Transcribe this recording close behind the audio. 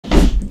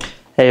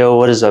Hey yo,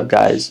 what is up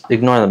guys?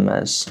 Ignore the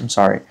mess. I'm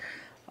sorry.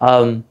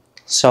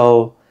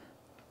 So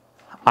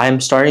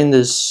I'm starting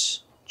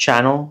this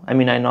channel. I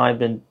mean, I know I've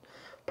been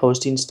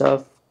posting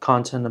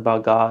content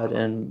about God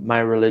and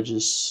my my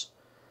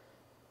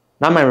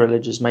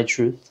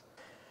truth.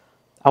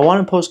 I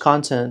want to post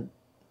content.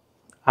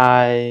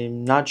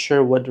 I'm not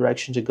sure what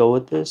direction to go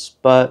with this,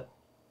 but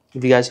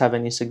if you guys have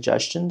any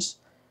suggestions,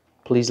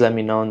 please let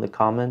me know in the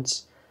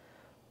comments.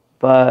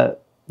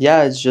 But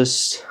yeah, it's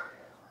just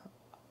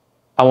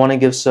I want to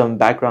give some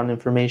background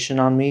information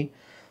on me.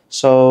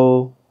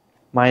 So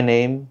my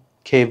name,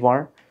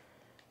 Kvar.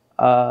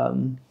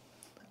 I'm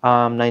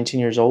 19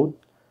 years old.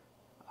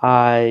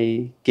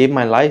 I gave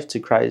my life to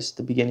Christ at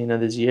the beginning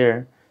of this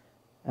year,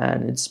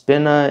 and it's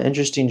been an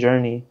interesting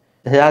journey.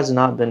 It has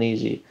not been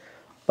easy,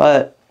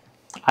 but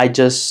I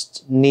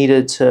just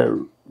needed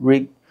to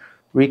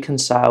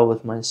reconcile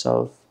with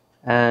myself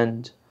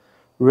and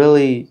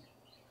really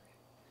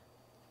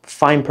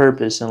find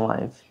purpose in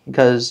life,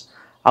 because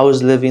I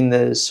was living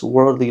this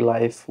worldly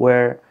life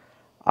where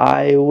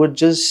I would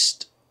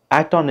just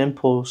act on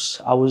impulse.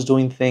 I was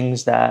doing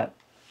things that,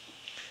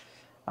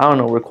 I don't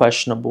know, were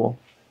questionable.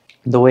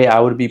 The way I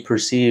would be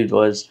perceived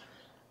was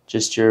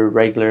just your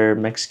regular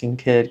Mexican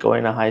kid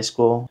going to high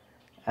school.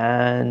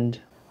 And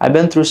I've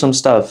been through some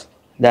stuff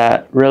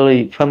that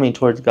really put me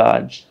towards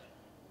God.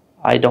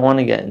 I don't want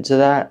to get into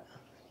that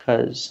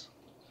because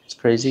it's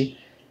crazy.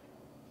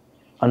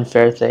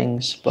 Unfair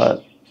things,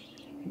 but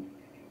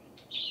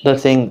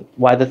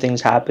why the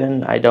things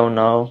happen, I don't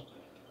know.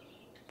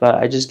 But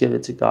I just give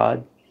it to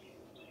God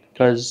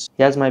because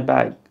He has my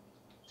back.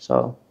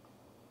 So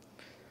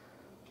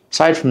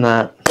aside from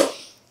that,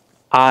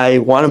 I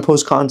want to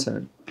post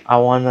content. I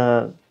want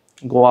to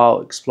go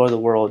out, explore the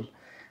world,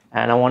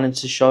 and I want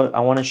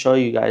to show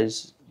you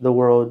guys the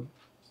world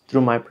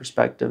through my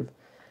perspective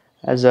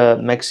as a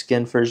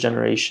Mexican first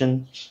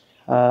generation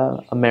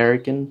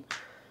American.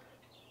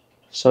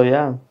 So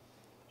yeah,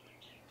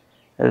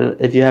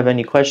 if you have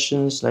any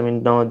questions, let me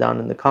know down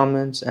in the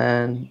comments,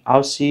 and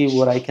I'll see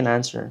what I can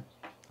answer.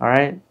 All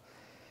right.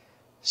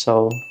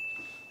 So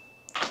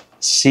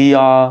see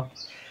y'all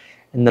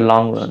in the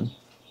long run.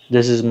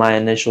 This is my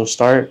initial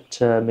start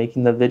to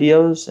making the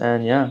videos,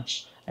 and yeah,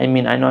 I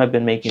mean, I know I've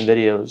been making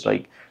videos,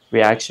 like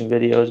reaction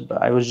videos,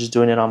 but I was just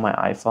doing it on my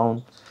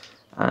iPhone.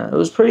 It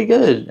was pretty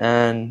good,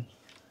 and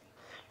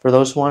for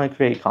those who want to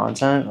create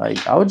content,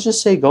 like, I would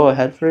just say go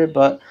ahead for it,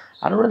 but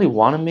I don't really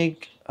want to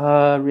make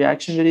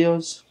reaction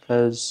videos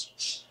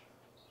because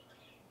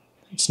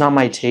it's not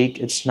my take.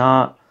 It's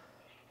not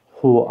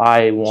who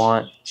I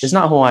want. It's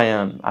not who I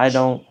am. I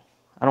don't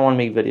want to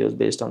make videos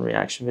based on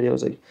reaction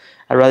videos. Like,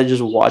 I'd rather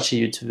just watch a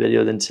YouTube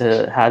video than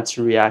to have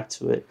to react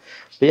to it.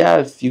 But yeah,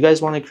 if you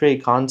guys want to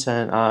create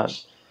content,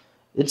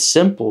 it's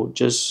simple.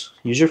 Just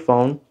use your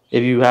phone.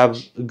 If you have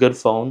a good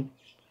phone,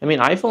 I mean,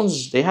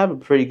 iPhones, they have a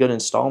pretty good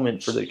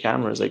installment for the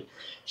cameras. Like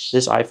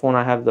this iPhone,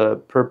 I have the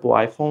purple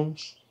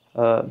iPhone.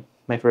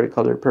 My favorite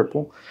color,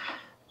 purple.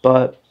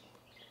 But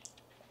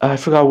I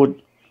forgot what,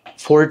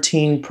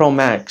 14 Pro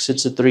Max.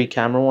 It's a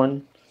 3-camera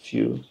one.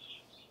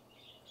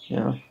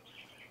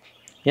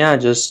 Yeah,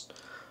 just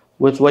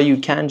with what you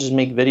can, just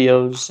make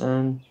videos,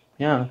 and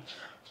yeah.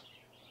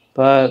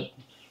 But I'm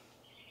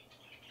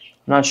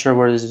not sure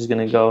where this is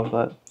gonna go,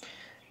 but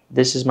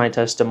this is my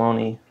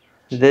testimony.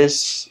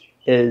 This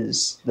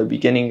is the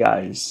beginning,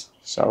 guys.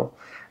 So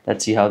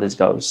let's see how this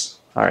goes.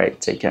 All right,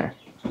 take care.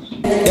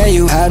 Yeah,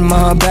 you had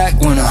my back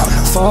when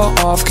I fall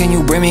off. Can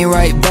you bring me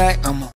right back?